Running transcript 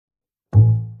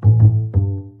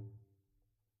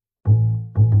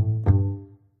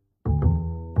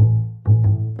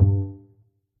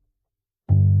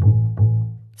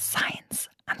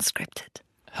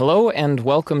Hello and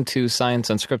welcome to Science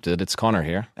Unscripted. It's Connor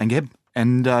here. And Gabe.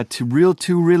 And two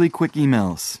really quick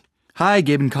emails. Hi,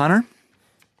 Gabe and Connor.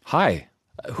 Hi,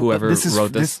 whoever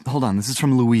wrote this. Hold on, this is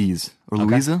from Louise, or Okay.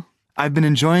 Louisa. I've been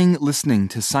enjoying listening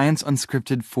to Science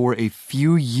Unscripted for a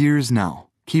few years now.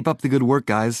 Keep up the good work,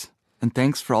 guys. And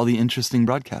thanks for all the interesting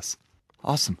broadcasts.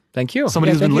 Awesome. Thank you.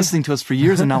 Somebody who's been listening to us for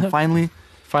years and now finally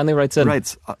writes in.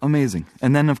 writes. Amazing.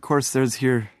 And then, of course, there's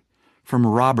here from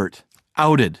Robert.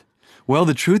 Outed. Well,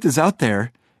 the truth is out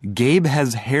there. Gabe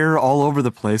has hair all over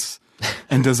the place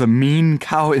and does a mean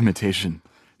cow imitation.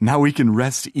 Now we can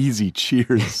rest easy.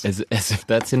 Cheers. As if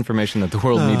that's information that the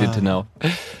world needed to know.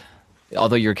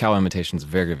 Although your cow imitation is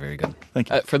very, very good. Thank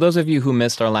you. For those of you who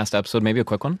missed our last episode, maybe a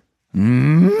quick one.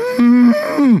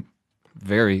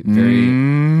 Very,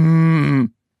 very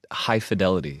high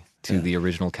fidelity to the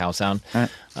original cow sound.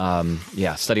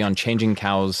 Study on changing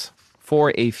cows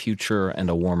for a future and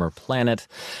a warmer planet.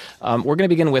 We're going to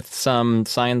begin with some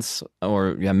science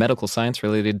or medical science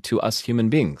related to us human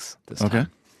beings this time.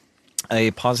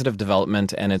 A positive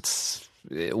development, and it's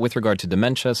with regard to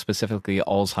dementia, specifically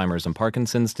Alzheimer's and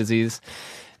Parkinson's disease,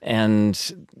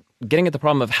 and getting at the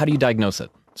problem of how do you diagnose it?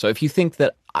 So if you think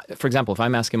that, for example, if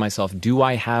I'm asking myself, do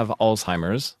I have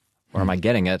Alzheimer's or am I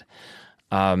getting it?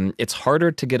 It's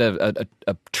harder to get a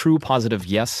true positive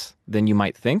yes than you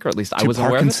might think, or at least I was aware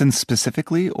of it. To Parkinson's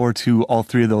specifically, or to all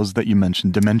three of those that you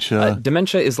mentioned? Dementia?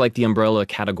 Dementia is like the umbrella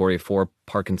category for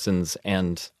Parkinson's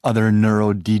and other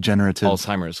neurodegenerative...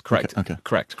 Alzheimer's, correct. Okay.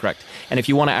 Correct. And if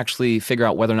you want to actually figure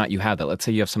out whether or not you have that, let's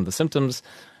say you have some of the symptoms,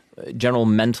 general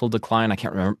mental decline, I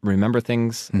can't remember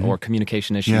things, or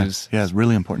communication issues. Yeah, it's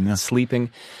really important, yeah. Sleeping.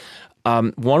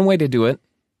 One way to do it,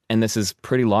 and this is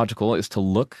pretty logical, is to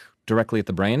look directly at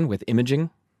the brain with imaging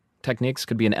techniques.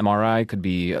 Could be an MRI, could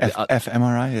be...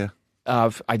 fMRI,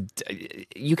 yeah.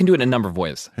 You can do it in a number of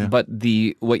ways, but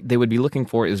what they would be looking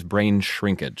for is brain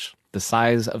shrinkage. The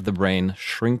size of the brain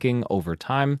shrinking over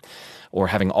time, or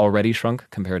having already shrunk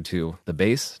compared to the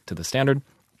base, to the standard.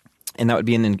 And that would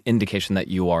be an indication that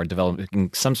you are developing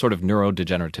some sort of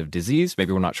neurodegenerative disease.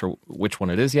 Maybe we're not sure which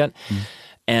one it is yet.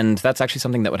 And that's actually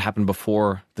something that would happen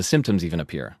before the symptoms even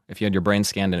appear. If you had your brain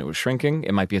scanned and it was shrinking,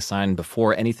 it might be a sign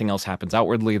before anything else happens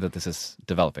outwardly that this is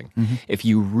developing. If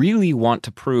you really want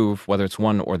to prove whether it's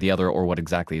one or the other or what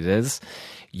exactly it is,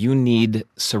 you need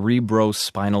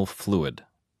cerebrospinal fluid,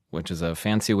 which is a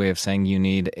fancy way of saying you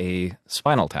need a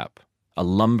spinal tap, a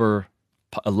lumbar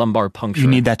puncture. You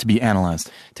need that to be analyzed.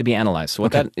 So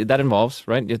what that involves,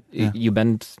 right? You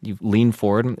lean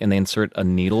forward and they insert a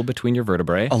needle between your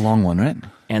vertebrae. A long one, right?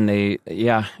 And they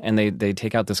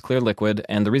take out this clear liquid.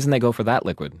 And the reason they go for that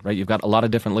liquid, right? You've got a lot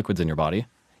of different liquids in your body,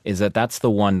 is that's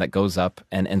the one that goes up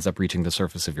and ends up reaching the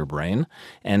surface of your brain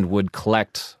and would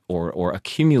collect or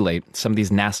accumulate some of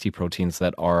these nasty proteins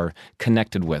that are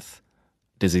connected with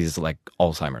diseases like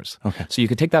Alzheimer's. Okay. So you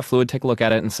could take that fluid, take a look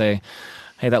at it and say,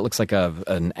 hey, that looks like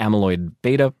an amyloid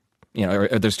beta, or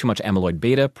there's too much amyloid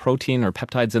beta protein or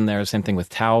peptides in there. Same thing with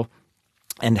tau,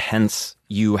 and hence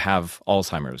you have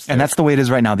Alzheimer's. And that's the way it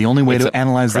is right now. The only way to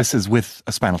analyze this is with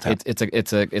a spinal tap. It's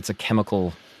a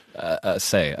chemical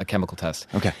a chemical test.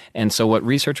 Okay. And so what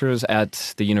researchers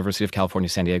at the University of California,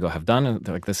 San Diego have done, and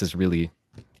they're like, this is really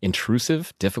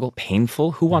intrusive, difficult,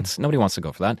 painful. Nobody wants to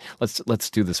go for that. Let's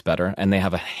do this better. And they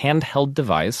have a handheld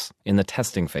device in the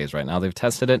testing phase right now. They've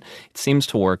tested it. It seems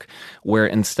to work, where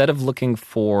instead of looking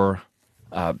for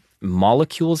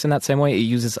molecules in that same way, it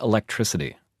uses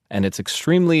electricity. And it's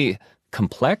extremely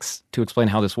complex to explain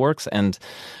how this works. And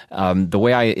the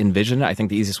way I envision it, I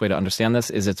think the easiest way to understand this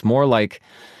is it's more like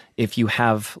if you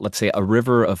have, let's say, a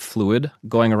river of fluid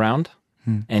going around,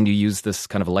 and you use this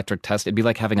kind of electric test, it'd be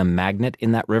like having a magnet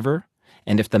in that river.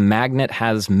 And if the magnet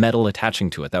has metal attaching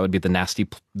to it, that would be the nasty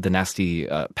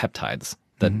peptides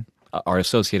that are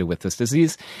associated with this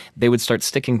disease. They would start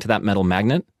sticking to that metal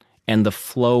magnet, and the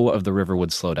flow of the river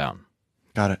would slow down.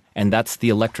 Got it. And that's the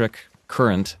electric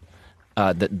current,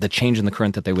 the change in the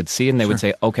current that they would see, and they would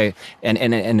say, okay,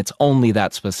 and it's only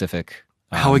that specific.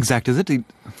 How exact is it?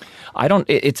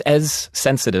 It's as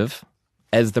sensitive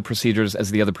as the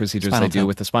other procedures Spinal they do tap.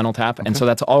 with the spinal tap. Okay. And so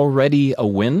that's already a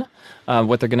win.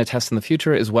 What they're going to test in the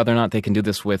future is whether or not they can do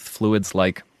this with fluids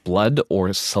like blood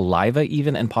or saliva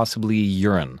even, and possibly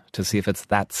urine, to see if it's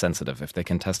that sensitive, if they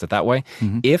can test it that way.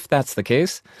 If that's the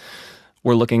case,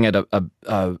 we're looking at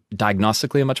a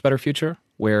diagnostically a much better future,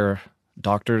 where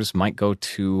doctors might go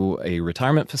to a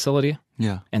retirement facility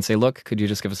and say, look, could you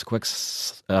just give us a quick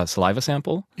saliva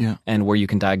sample? And where you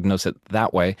can diagnose it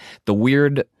that way. The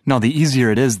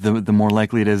easier it is, the more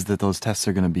likely it is that those tests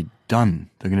are going to be done.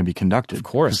 They're going to be conducted. Of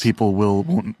course. People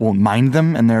won't mind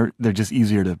them, and they're just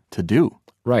easier to do.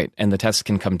 Right, and the test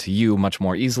can come to you much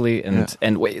more easily, and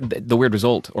the weird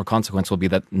result or consequence will be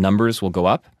that numbers will go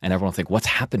up, and everyone will think, "What's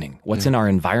happening? What's in our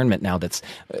environment now that's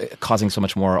causing so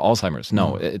much more Alzheimer's?"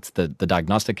 No, it's the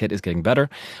diagnostic kit is getting better.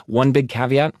 One big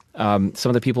caveat: some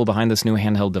of the people behind this new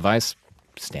handheld device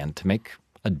stand to make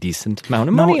a decent amount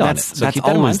of money on it. So that's keep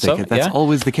that in mind. That's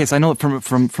always the case. I know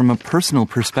from a personal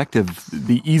perspective,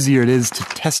 the easier it is to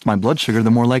test my blood sugar,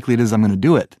 the more likely it is I'm going to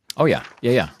do it. Oh, yeah.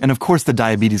 And of course, the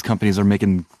diabetes companies are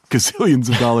making gazillions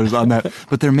of dollars on that,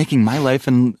 but they're making my life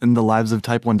and the lives of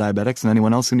type 1 diabetics and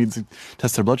anyone else who needs to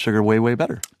test their blood sugar way, way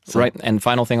better. So. Right. And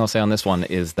final thing I'll say on this one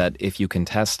is that if you can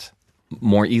test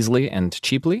more easily and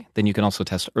cheaply, then you can also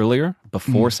test earlier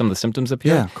before some of the symptoms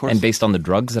appear. Yeah, of course. And based on the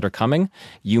drugs that are coming,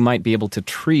 you might be able to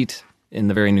treat in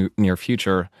the very near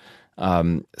future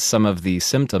some of the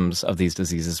symptoms of these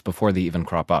diseases before they even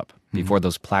crop up, before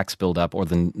those plaques build up or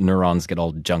the neurons get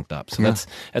all junked up. So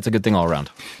that's a good thing all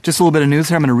around. Just a little bit of news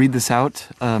here. I'm going to read this out.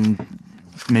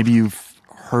 Maybe you've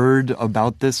heard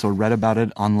about this or read about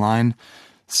it online.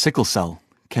 Sickle cell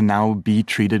can now be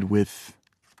treated with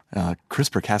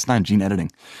CRISPR-Cas9 gene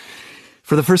editing.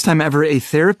 For the first time ever, a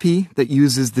therapy that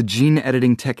uses the gene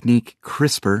editing technique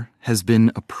CRISPR has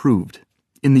been approved.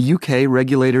 In the UK,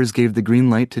 regulators gave the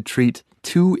green light to treat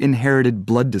 2 inherited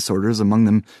blood disorders, among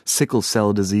them sickle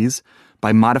cell disease,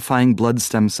 by modifying blood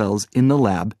stem cells in the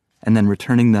lab and then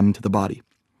returning them to the body.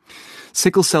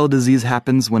 Sickle cell disease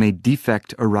happens when a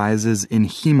defect arises in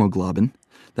hemoglobin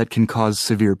that can cause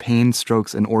severe pain,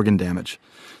 strokes, and organ damage.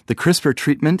 The CRISPR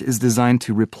treatment is designed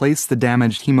to replace the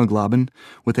damaged hemoglobin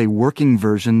with a working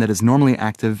version that is normally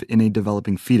active in a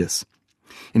developing fetus.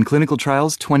 In clinical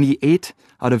trials, 28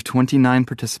 out of 29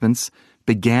 participants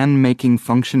began making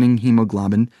functioning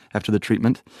hemoglobin after the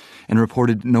treatment and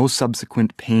reported no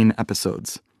subsequent pain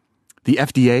episodes. The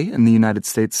FDA in the United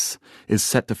States is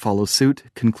set to follow suit,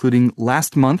 concluding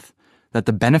last month that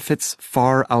the benefits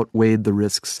far outweighed the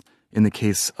risks in the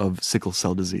case of sickle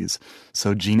cell disease.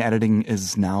 So gene editing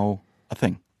is now a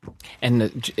thing.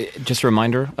 And just a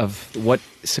reminder of what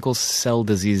sickle cell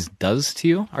disease does to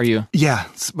you? Yeah,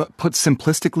 put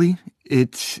simplistically,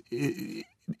 it's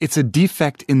a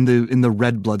defect in the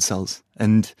red blood cells,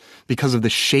 and because of the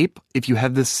shape, if you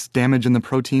have this damage in the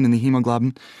protein in the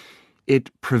hemoglobin,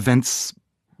 it prevents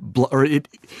or it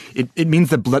means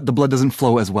that the blood doesn't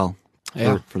flow as well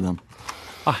for them.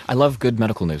 I love good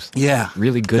medical news. Yeah,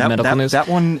 really good medical news. That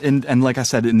one, and like I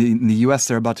said, in the U.S.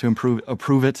 they're about to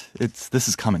approve it. This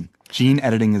is coming. Gene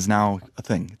editing is now a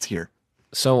thing. It's here.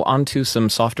 So on to some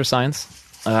softer science,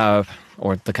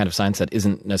 or the kind of science that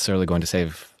isn't necessarily going to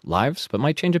save lives, but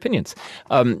might change opinions.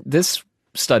 This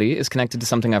study is connected to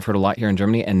something I've heard a lot here in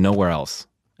Germany and nowhere else.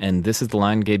 And this is the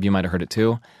line, Gabe, you might have heard it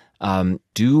too.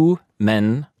 Do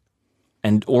men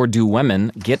or do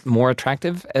women get more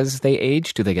attractive as they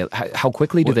age? Do they get how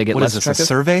quickly do they get less attractive? A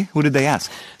survey? Who did they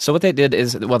ask? So what they did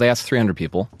is, they asked 300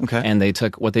 people. Okay. And they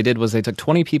took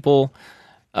 20 people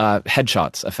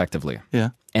headshots effectively. Yeah.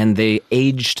 And they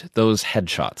aged those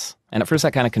headshots. And at first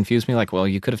that kind of confused me, like, well,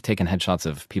 you could have taken headshots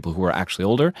of people who were actually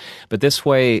older, but this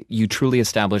way you truly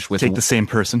establish with... Take the same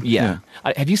person. Yeah.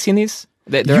 Have you seen these?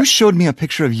 You showed me a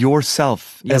picture of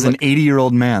yourself as an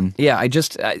 80-year-old man. Yeah, I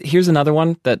just... here's another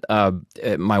one that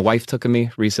my wife took of me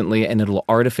recently, and it'll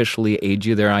artificially age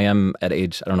you. There I am at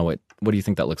age, I don't know, what do you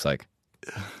think that looks like?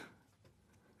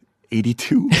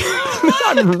 82.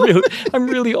 I'm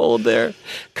really old there.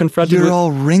 You're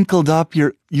all wrinkled up.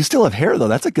 You still have hair though.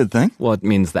 That's a good thing. Well, it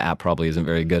means the app probably isn't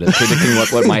very good at predicting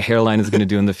what my hairline is going to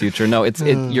do in the future. No,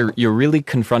 you're really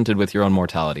confronted with your own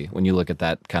mortality when you look at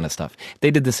that kind of stuff. They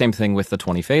did the same thing with the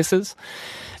 20 faces,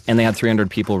 and they had 300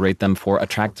 people rate them for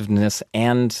attractiveness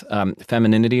and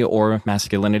femininity or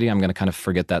masculinity. I'm going to kind of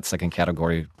forget that second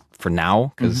category for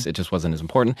now because it just wasn't as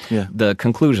important. Yeah. The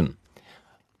conclusion: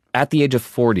 at the age of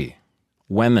 40,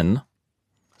 women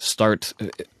start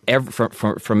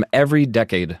from every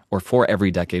decade, or for every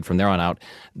decade from there on out,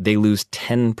 they lose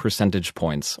 10 percentage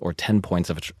points or 10 points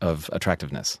of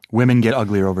attractiveness. Women get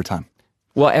uglier over time.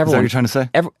 Well, everyone. Is that what you're trying to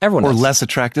say? Everyone or does. less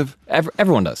attractive?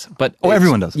 Everyone does. But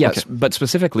everyone does. Yes, okay. But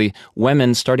specifically,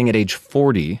 women starting at age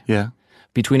 40,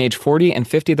 between age 40 and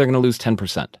 50, they're going to lose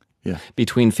 10%. Yeah.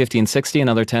 Between 50 and 60,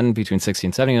 another 10. Between 60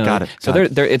 and 70, another. Got it.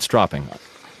 So it's dropping.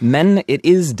 Men, it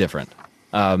is different.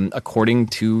 According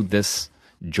to this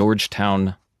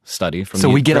Georgetown study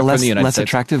from we get a less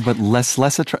attractive, but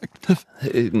less attractive?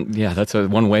 Yeah, that's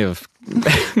one way of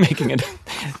making it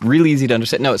really easy to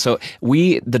understand. No, so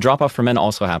the drop-off for men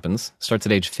also starts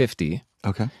at age 50.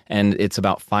 Okay. And it's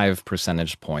about 5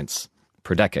 percentage points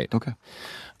per decade. Okay.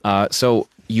 So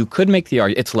you could make the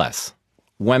argument, it's less.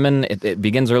 Women, it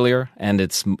begins earlier, and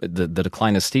the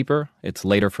decline is steeper. It's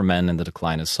later for men, and the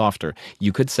decline is softer.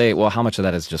 You could say, well, how much of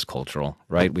that is just cultural,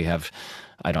 right? We have,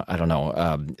 I don't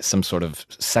know, some sort of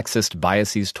sexist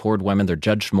biases toward women. They're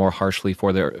judged more harshly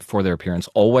for their appearance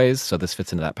always. So this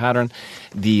fits into that pattern.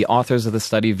 The authors of the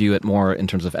study view it more in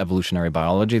terms of evolutionary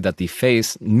biology. That the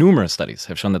face, numerous studies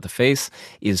have shown that the face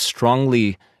is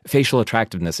facial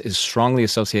attractiveness is strongly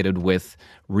associated with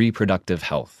reproductive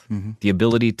health, the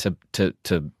ability to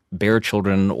bear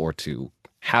children or to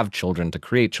have children, to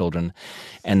create children,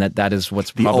 and that is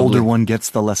what's the older one gets,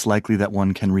 the less likely that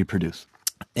one can reproduce.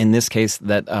 In this case,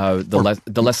 that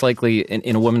the less likely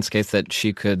in a woman's case that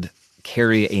she could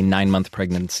carry a 9-month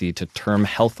pregnancy to term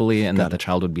healthily, and that the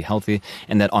child would be healthy,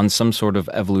 and that on some sort of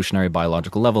evolutionary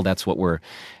biological level, that's what we're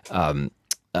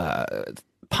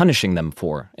punishing them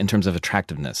for in terms of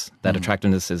attractiveness. That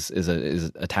attractiveness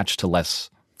is attached to less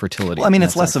fertility. Well, I mean,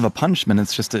 it's less of a punishment.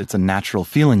 It's a natural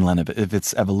feeling, Len. If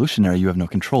it's evolutionary, you have no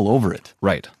control over it.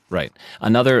 Right.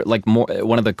 Another,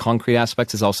 one of the concrete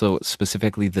aspects is also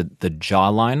specifically the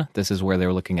jawline. This is where they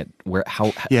were looking at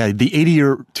how. Yeah, the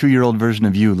 82-year-old version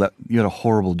of you had a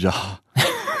horrible jaw.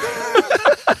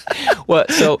 Well,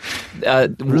 so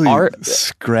really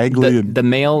scraggly, the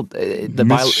male,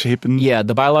 misshapen.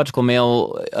 The biological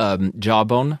male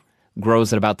jawbone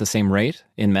grows at about the same rate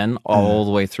in men all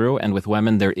the way through, and with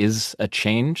women there is a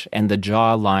change, and the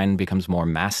jawline becomes more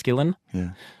masculine. Yeah.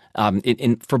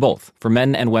 For both, for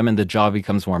men and women, the jaw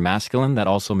becomes more masculine. That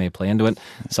also may play into it.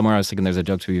 Somewhere I was thinking there's a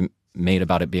joke to be made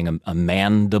about it being a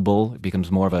mandible. It becomes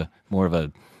more of a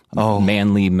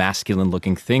manly,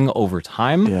 masculine-looking thing over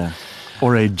time. Yeah.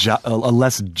 Or a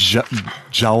less jowl.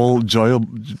 That's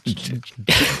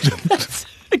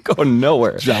going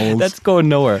nowhere. Jowls. That's going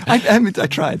nowhere. I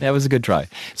tried. That was a good try.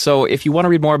 So if you want to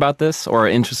read more about this or are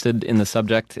interested in the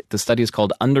subject, the study is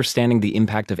called Understanding the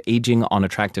Impact of Aging on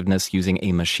Attractiveness Using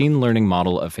a Machine Learning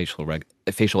Model of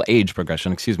Facial Age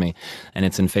Progression, and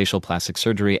it's in facial plastic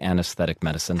surgery and aesthetic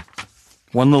medicine.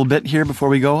 One little bit here before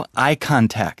we go. Eye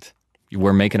contact.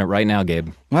 We're making it right now, Gabe.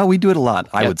 Well, we do it a lot,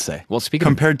 I would say. Well,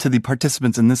 compared to the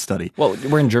participants in this study. Well,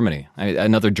 we're in Germany.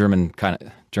 Another German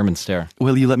stare.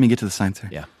 Will you let me get to the science here?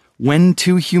 Yeah. When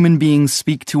two human beings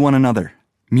speak to one another,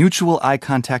 mutual eye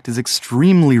contact is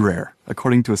extremely rare,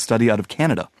 according to a study out of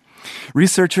Canada.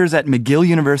 Researchers at McGill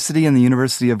University and the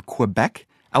University of Quebec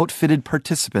outfitted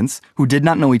participants who did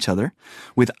not know each other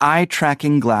with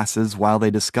eye-tracking glasses while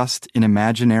they discussed an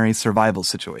imaginary survival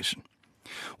situation.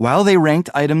 While they ranked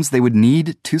items they would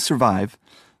need to survive,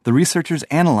 the researchers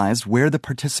analyzed where the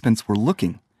participants were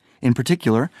looking. In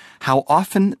particular, how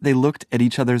often they looked at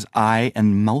each other's eye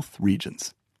and mouth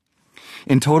regions.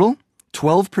 In total,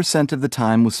 12% of the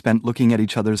time was spent looking at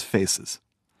each other's faces.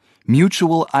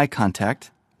 Mutual eye contact,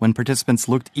 when participants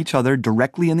looked each other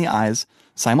directly in the eyes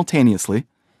simultaneously.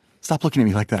 Stop looking at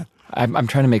me like that. I'm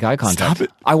trying to make eye contact. Stop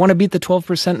it. I want to beat the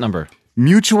 12% number.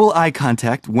 Mutual eye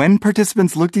contact, when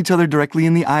participants looked each other directly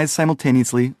in the eyes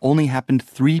simultaneously, only happened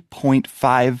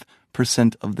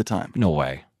 3.5% of the time. No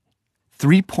way.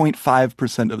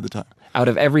 3.5% of the time. Out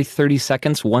of every 30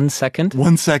 seconds, 1 second?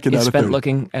 1 second out of 30. Spent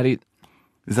looking at each...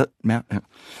 Is that math?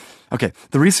 Okay.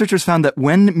 The researchers found that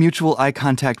when mutual eye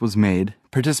contact was made,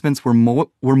 participants were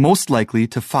most likely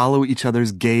to follow each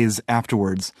other's gaze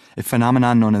afterwards, a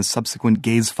phenomenon known as subsequent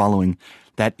gaze following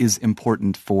that is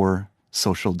important for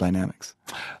social dynamics.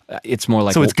 It's more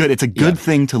like... So it's good. It's a good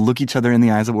thing to look each other in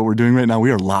the eyes at what we're doing right now.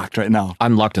 We are locked right now.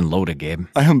 I'm locked and loaded, Gabe.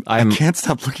 I can't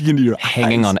stop looking into your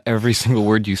hanging eyes. on every single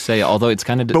word you say, although it's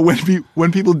kind of... But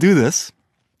when people do this,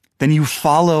 then you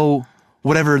follow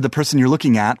whatever the person you're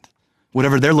looking at,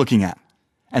 whatever they're looking at.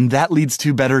 And that leads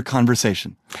to better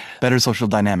conversation, better social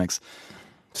dynamics.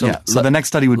 So the next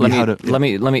study would be how to...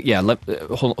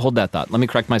 hold that thought. Let me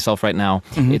correct myself right now.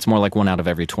 Mm-hmm. It's more like 1 out of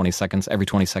every 20 seconds. Every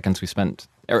 20 seconds we spent,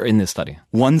 or in this study.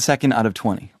 1 second out of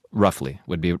 20. Roughly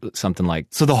would be something like...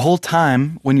 So the whole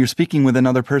time when you're speaking with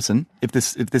another person, if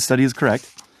this study is correct...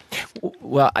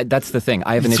 Well, that's the thing.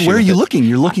 I have an issue. Where are you looking?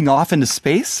 You're looking off into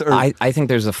space? Or? I think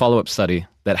there's a follow-up study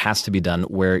that has to be done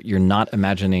where you're not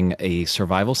imagining a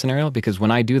survival scenario, because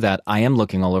when I do that, I am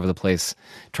looking all over the place,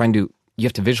 you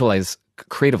have to visualize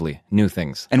creatively new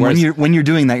things. And when you're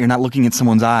doing that, you're not looking at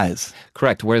someone's eyes.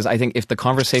 Correct. Whereas I think if the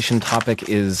conversation topic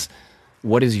is,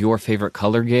 what is your favorite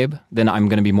color, Gabe? Then I'm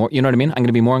going to be more, you know what I mean? I'm going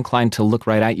to be more inclined to look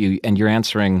right at you, and you're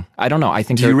answering, I don't know.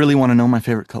 Do you really want to know my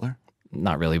favorite color?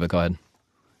 Not really, but go ahead.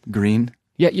 Green.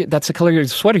 Yeah, that's the color of your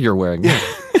sweater you're wearing.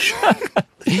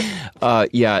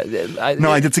 Yeah.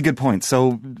 No, that's a good point.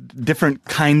 So different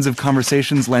kinds of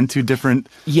conversations lend to different,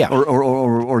 Yeah.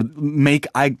 or make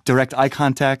direct eye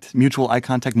contact, mutual eye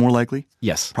contact more likely.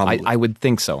 Yes, Probably. I would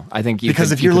think so. I think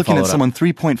Because if you're looking at someone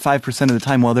 3.5% of the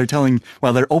time while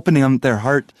they're opening up their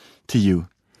heart to you,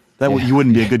 you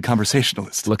wouldn't be a good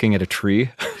conversationalist. looking at a tree,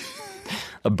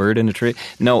 a bird in a tree.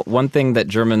 No, one thing that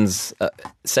Germans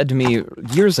said to me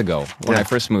years ago when I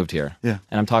first moved here, and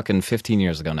I'm talking 15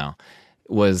 years ago now,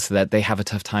 was that they have a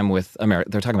tough time with they're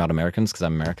talking about Americans because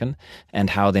I'm American, and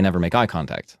how they never make eye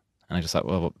contact. And I just thought,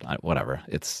 well, whatever.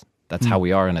 That's how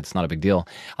we are, and it's not a big deal.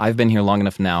 I've been here long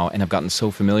enough now, and I've gotten so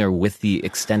familiar with the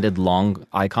extended long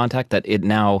eye contact that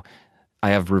I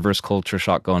have reverse culture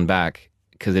shock going back,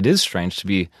 because it is strange to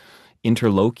be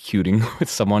interlocuting with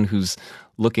someone who's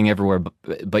looking everywhere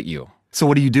but you. So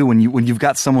what do you do when you've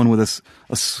got someone with a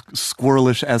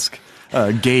squirrelish-esque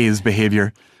gaze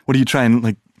behavior? What do you try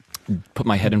and put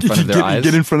my head in front of their eyes?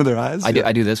 Get in front of their eyes?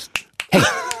 I do this.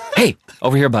 Hey,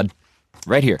 over here, bud.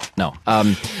 Right here. No.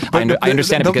 I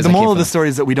understand it because the moral of the story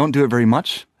is that we don't do it very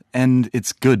much, and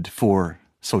it's good for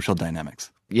social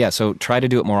dynamics. Yeah, so try to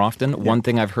do it more often. Yeah. One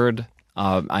thing I've heard,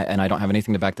 and I don't have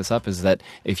anything to back this up, is that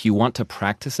if you want to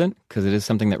practice it, because it is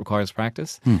something that requires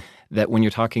practice, that when you're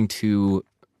talking to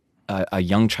a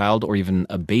young child or even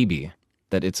a baby,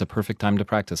 that it's a perfect time to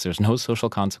practice. There's no social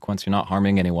consequence. You're not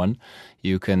harming anyone.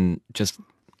 You can just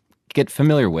get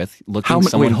familiar with looking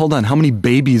someone. Wait, hold on. How many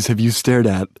babies have you stared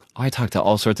at? I talk to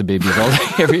all sorts of babies all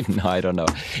day. No, I don't know.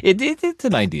 It's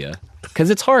an idea. Because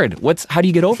it's hard. How do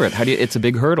you get over it? It's a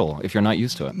big hurdle if you're not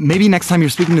used to it. Maybe next time you're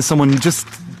speaking to someone, just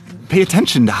pay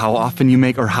attention to how often you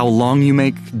make or how long you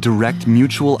make direct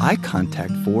mutual eye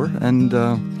contact for, and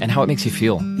how it makes you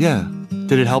feel. Yeah.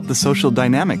 Did it help the social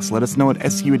dynamics? Let us know at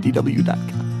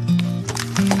su@dw.com.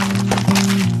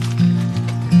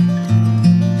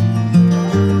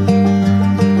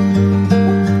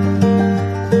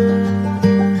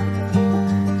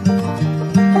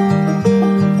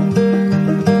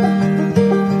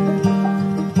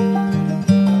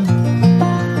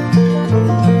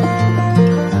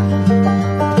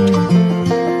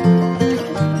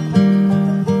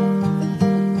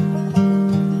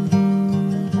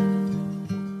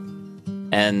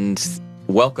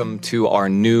 Welcome to our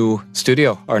new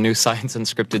studio, our new Science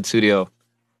Unscripted studio,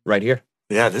 right here.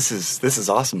 Yeah, this is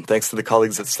awesome. Thanks to the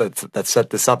colleagues that set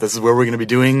this up. This is where we're going to be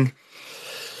doing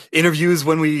interviews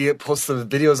when we post the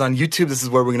videos on YouTube. This is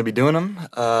where we're going to be doing them.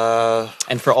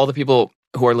 And for all the people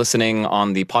who are listening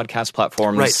on the podcast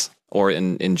platforms, right, or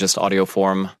in just audio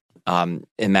form,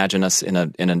 imagine us in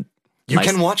a. You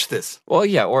can watch this. Well,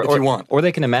 yeah, or if you want, or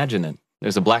they can imagine it.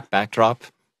 There's a black backdrop.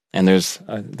 And there's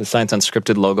the Science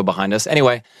Unscripted logo behind us.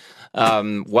 Anyway,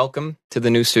 welcome to the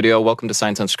new studio. Welcome to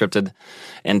Science Unscripted.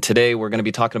 And today we're going to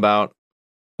be talking about,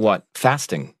 what?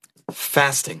 Fasting.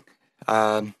 Fasting.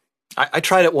 I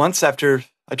tried it once after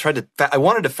I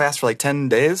wanted to fast for like 10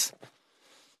 days.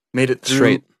 Made it through.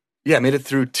 Straight. Yeah, made it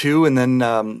through 2 and then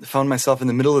found myself in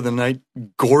the middle of the night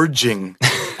gorging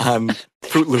on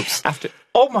Fruit Loops.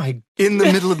 In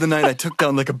the middle of the night, I took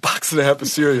down like a box and a half of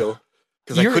cereal.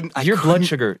 Your blood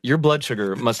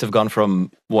sugar must have gone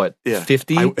from what,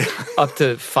 50 up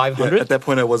to 500? Yeah, at that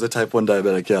point, I was a type 1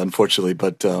 diabetic, unfortunately,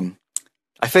 but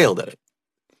I failed at it.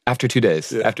 After 2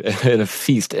 days, after in a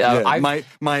feast.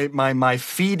 My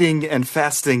feeding and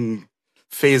fasting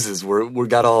phases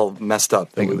got all messed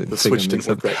up. The switch didn't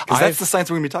work right. Because that's the science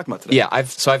we're going to be talking about today. Yeah,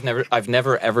 I've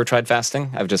never ever tried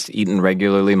fasting. I've just eaten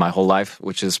regularly my whole life,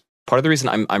 which is part of the reason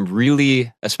I'm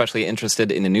really especially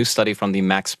interested in a new study from the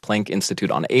Max Planck Institute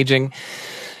on Aging.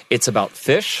 It's about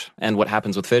fish and what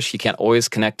happens with fish. You can't always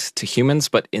connect to humans,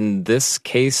 but in this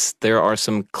case, there are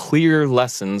some clear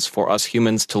lessons for us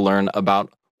humans to learn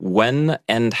about when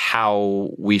and how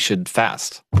we should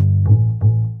fast.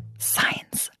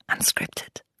 Science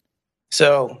Unscripted.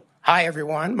 So, hi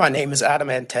everyone. My name is Adam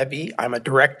Antebi. I'm a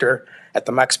director at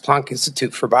the Max Planck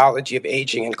Institute for Biology of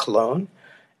Aging in Cologne.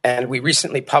 And we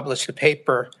recently published a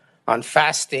paper on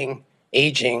fasting,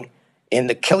 aging in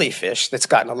the killifish that's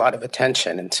gotten a lot of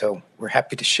attention. And so we're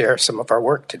happy to share some of our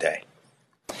work today.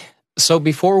 So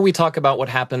before we talk about what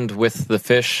happened with the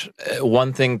fish,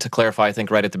 one thing to clarify, I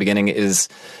think, right at the beginning is,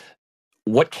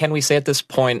 what can we say at this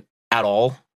point at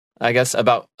all, I guess,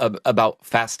 about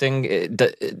fasting?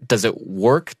 Does it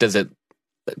work? Does it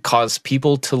cause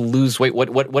people to lose weight?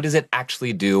 What does it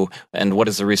actually do? And what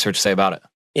does the research say about it?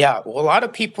 Yeah, well, a lot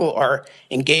of people are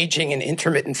engaging in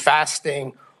intermittent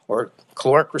fasting or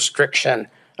caloric restriction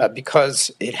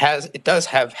because it does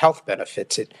have health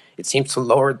benefits. It seems to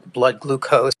lower blood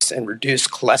glucose and reduce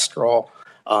cholesterol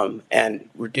and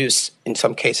reduce, in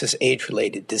some cases,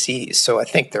 age-related disease. So I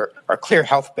think there are clear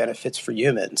health benefits for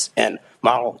humans and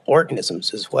model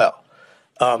organisms as well.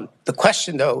 The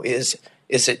question, though, is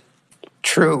it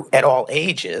true at all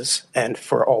ages and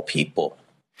for all people?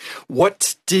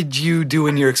 What did you do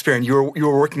in your experiment? You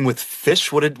were working with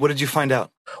fish. What did you find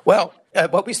out? Well,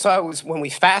 what we saw was when we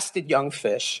fasted young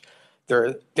fish,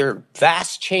 there are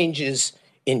vast changes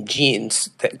in genes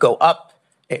that go up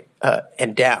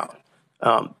and down.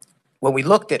 When we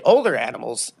looked at older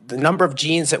animals, the number of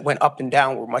genes that went up and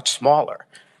down were much smaller.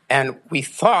 And we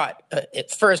thought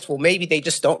at first, well, maybe they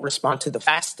just don't respond to the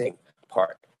fasting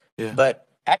part. Yeah. But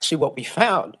actually what we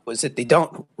found was that they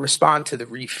don't respond to the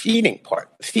refeeding part,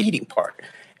 the feeding part.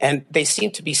 And they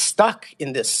seem to be stuck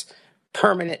in this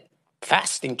permanent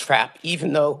fasting trap,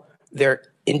 even though they're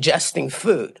ingesting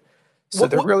food. So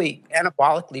they're really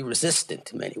anabolically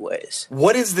resistant in many ways.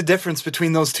 What is the difference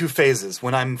between those two phases,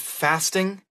 when I'm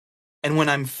fasting and when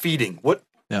I'm feeding? What's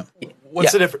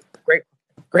the difference?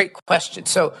 Great question.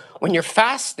 So when you're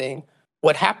fasting,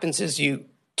 what happens is you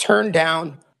turn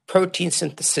down protein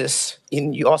synthesis,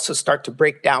 and you also start to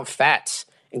break down fats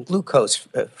and glucose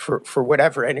for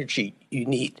whatever energy you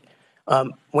need.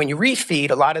 When you refeed,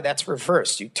 a lot of that's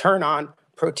reversed. You turn on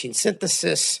protein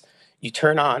synthesis, you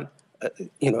turn on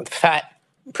fat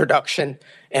production,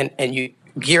 and you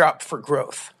gear up for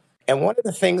growth. And one of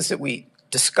the things that we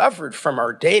discovered from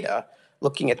our data,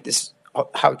 looking at this,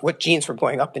 what genes were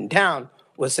going up and down,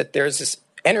 was that there's this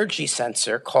energy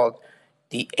sensor called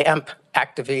the AMP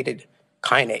activated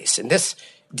kinase. And this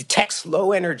detects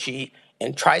low energy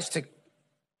and tries to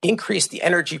increase the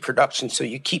energy production so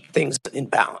you keep things in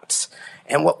balance.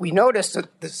 And what we noticed,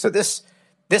 this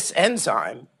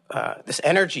enzyme, this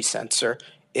energy sensor,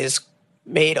 is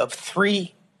made of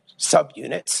three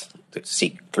subunits,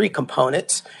 three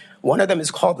components. One of them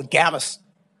is called the gamma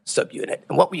subunit.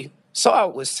 And what we saw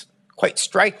was quite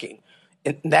striking,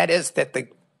 and that is that the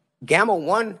gamma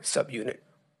 1 subunit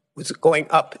was going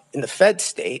up in the fed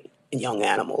state in young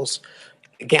animals.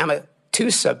 The gamma 2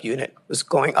 subunit was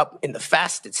going up in the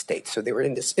fasted state. So they were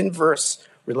in this inverse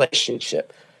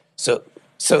relationship.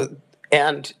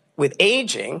 And with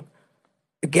aging,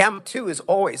 the gamma 2 is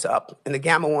always up and the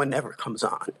gamma 1 never comes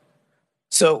on.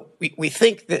 So we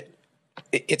think that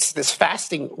it's this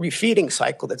fasting refeeding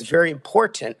cycle that's very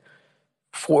important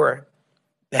for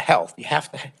the health. You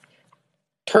have to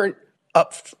turn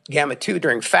up gamma 2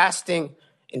 during fasting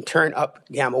and turn up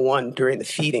gamma 1 during the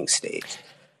feeding stage.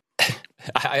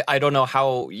 I don't know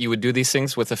how you would do these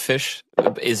things with a fish.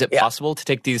 Is it possible to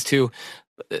take these two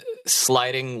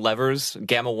sliding levers,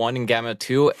 gamma 1 and gamma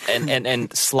 2,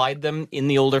 and slide them in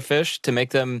the older fish to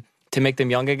make them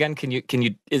young again? Can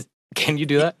you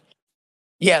do that?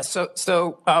 Yeah.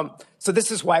 So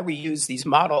this is why we use these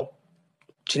model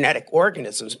genetic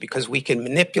organisms, because we can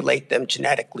manipulate them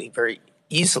genetically very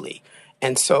easily.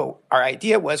 And so our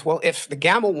idea was, well, if the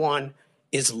gamma 1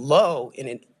 is low in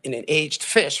an aged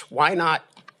fish, why not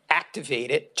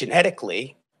activate it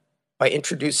genetically by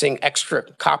introducing extra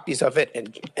copies of it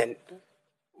and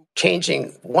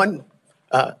changing one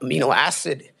amino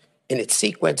acid in its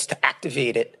sequence to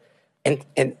activate it, and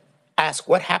ask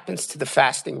what happens to the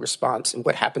fasting response and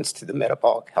what happens to the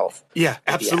metabolic health. Yeah,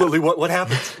 absolutely. What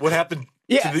happens? What happened?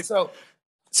 Yeah.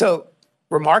 So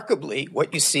remarkably,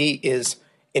 what you see is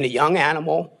in a young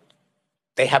animal,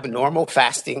 they have a normal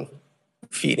fasting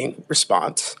feeding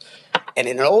response. And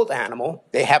in an old animal,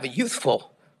 they have a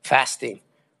youthful fasting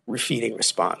refeeding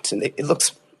response. And it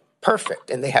looks perfect.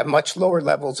 And they have much lower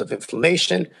levels of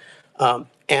inflammation.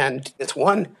 And this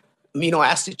one amino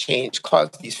acid change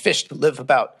caused these fish to live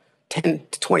about 10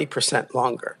 to 20%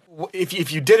 longer.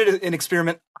 If you did an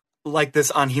experiment like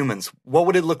this on humans, what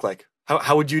would it look like?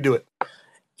 How would you do it?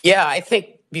 Yeah, I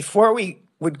think before we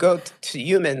would go to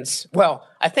humans, well,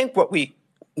 I think what we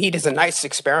need is a nice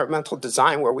experimental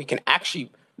design where we can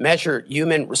actually measure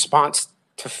human response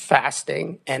to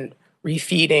fasting and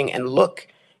refeeding and look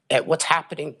at what's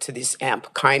happening to this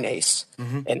AMP kinase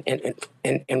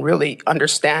and really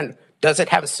understand, does it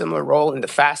have a similar role in the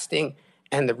fasting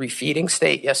and the refeeding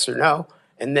state, yes or no?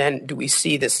 And then do we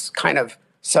see this kind of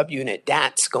subunit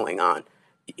dance going on,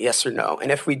 yes or no?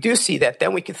 And if we do see that,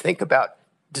 then we can think about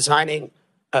designing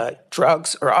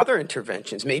drugs or other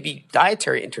interventions, maybe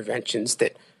dietary interventions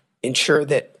that ensure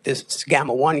that this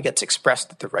gamma 1 gets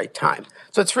expressed at the right time.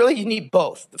 So it's really, you need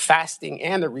both, the fasting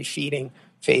and the refeeding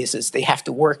phases. They have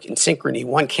to work in synchrony.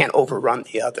 One can't overrun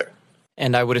the other.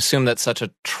 And I would assume that such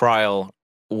a trial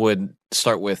would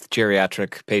start with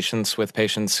geriatric patients, with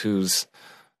patients whose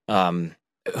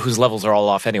levels are all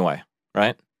off anyway,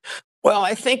 right? Well,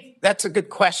 I think that's a good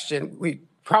question.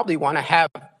 probably want to have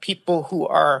people who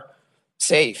are,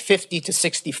 say, 50 to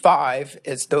 65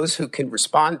 as those who can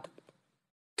respond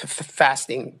to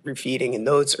fasting, refeeding, and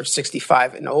those are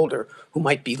 65 and older who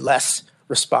might be less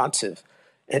responsive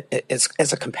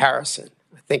as a comparison.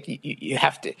 I think you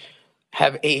have to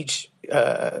have age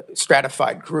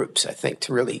stratified groups, I think,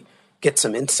 to really get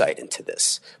some insight into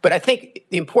this. But I think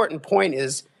the important point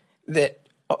is that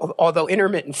although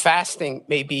intermittent fasting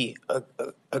may be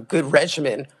a good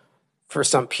regimen for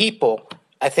some people,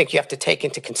 I think you have to take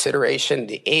into consideration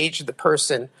the age of the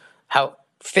person, how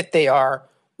fit they are,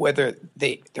 whether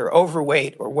they're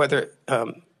overweight or whether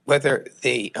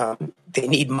they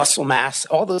need muscle mass.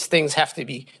 All those things have to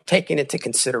be taken into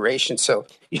consideration. So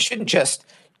you shouldn't just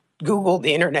Google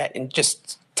the internet and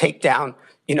just take down,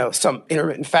 some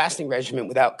intermittent fasting regimen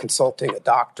without consulting a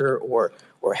doctor or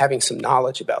having some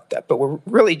knowledge about that. But we're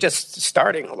really just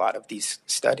starting a lot of these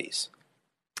studies.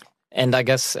 And I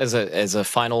guess as a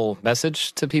final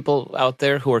message to people out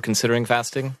there who are considering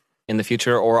fasting in the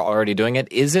future or already doing it,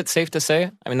 is it safe to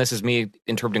say, I mean, this is me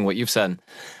interpreting what you've said,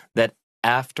 that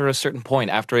after a certain point,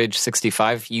 after age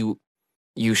 65, you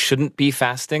shouldn't be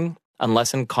fasting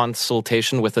unless in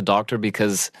consultation with a doctor,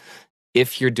 because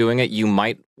if you're doing it, you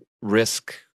might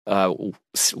risk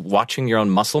watching your own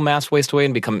muscle mass waste away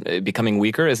and becoming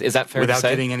weaker. Is that fair to say? Without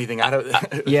getting anything out of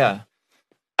it? Yeah.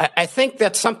 I think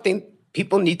that's something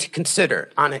people need to consider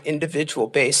on an individual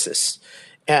basis.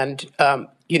 And,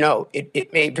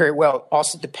 it may very well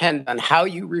also depend on how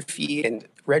you refeed and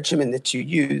regimen that you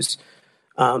use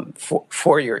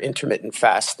for your intermittent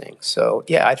fasting. So,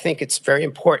 yeah, I think it's very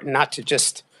important not to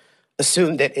just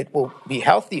assume that it will be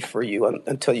healthy for you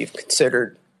until you've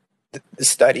considered the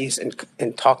studies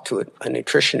and talked to a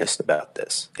nutritionist about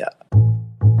this. Yeah.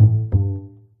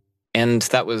 And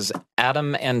that was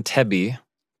Adam Anteby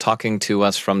talking to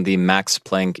us from the Max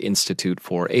Planck Institute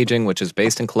for Aging, which is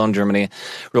based in Cologne, Germany.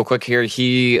 Real quick here,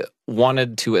 he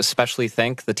wanted to especially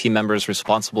thank the team members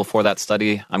responsible for that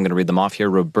study. I'm going to read them off here.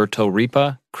 Roberto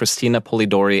Ripa, Christina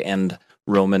Polidori, and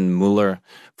Roman Mueller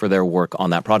for their work on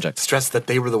that project. Stress that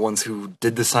they were the ones who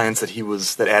did the science,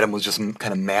 that Adam was just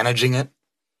kind of managing it.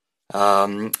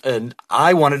 And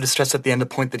I wanted to stress at the end a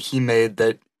point that he made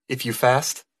that if you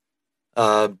fast,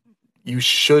 you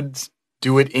should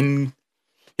do it in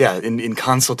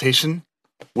consultation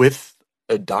with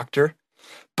a doctor.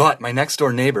 But my next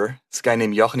door neighbor, this guy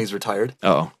named Jochen, he's retired.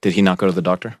 Oh, did he not go to the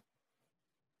doctor?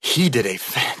 He did a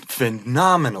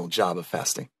phenomenal job of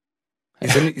fasting.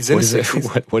 He's in his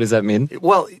 60s. What does that mean?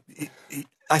 Well,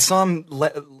 I saw him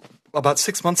about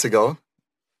 6 months ago.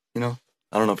 I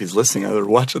don't know if he's listening or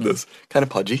watching this. Kind of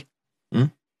pudgy.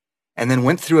 Mm? And then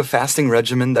went through a fasting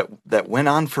regimen that went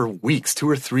on for weeks, 2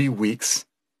 or 3 weeks,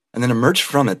 and then emerged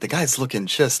from it. The guy's looking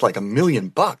just like $1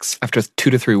 million. After 2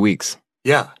 to 3 weeks?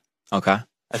 Yeah. Okay.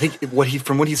 I think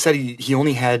from what he said, he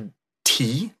only had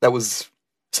tea. That was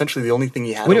essentially the only thing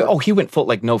he had. He went full,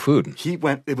 like no food. It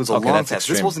was a long fast.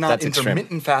 Extreme. This was not that's intermittent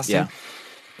extreme. fasting. Yeah.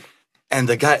 And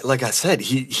the guy, like I said,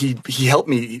 he helped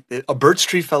me. A birch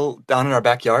tree fell down in our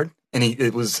backyard, and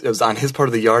it was on his part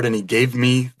of the yard, and he gave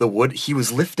me the wood. He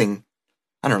was lifting,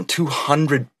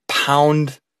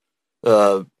 200-pound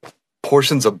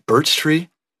portions of birch tree,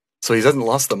 so he hasn't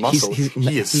lost the muscle. He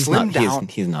is slimmed down.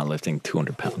 He's not lifting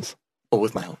 200 pounds. Oh,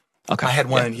 with my help. Okay. I had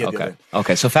one and he had the other.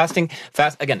 Okay, so fast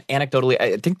again, anecdotally,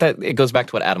 I think that it goes back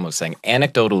to what Adam was saying.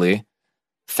 Anecdotally,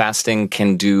 fasting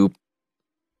can do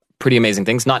pretty amazing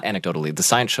things. Not anecdotally. The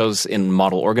science shows in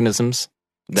model organisms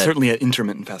that certainly at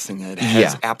intermittent fasting, it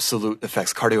has absolute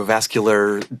effects.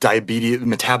 Cardiovascular, diabetes,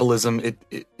 metabolism,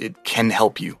 it can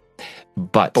help you.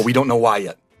 But we don't know why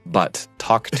yet. But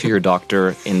talk to your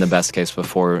doctor in the best case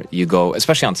before you go,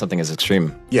 especially on something as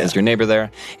extreme as your neighbor there.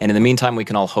 And in the meantime, we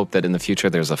can all hope that in the future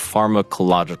there's a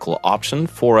pharmacological option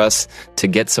for us to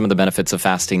get some of the benefits of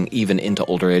fasting even into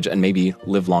older age and maybe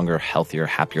live longer, healthier,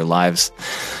 happier lives.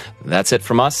 That's it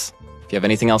from us. If you have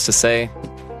anything else to say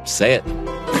it.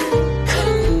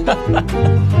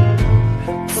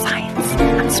 Science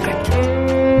Unscripted.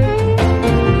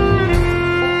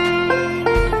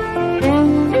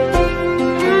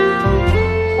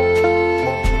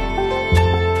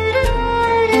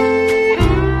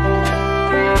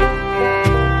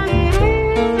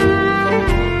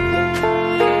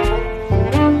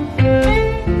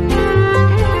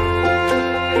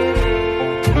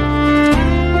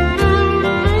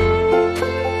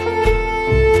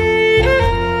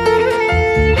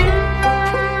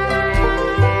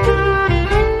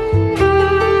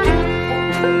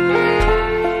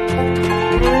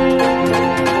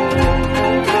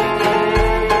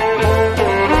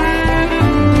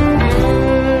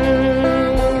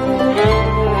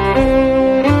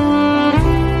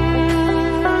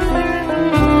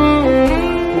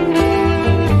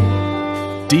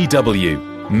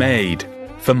 MW, made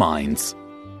for minds.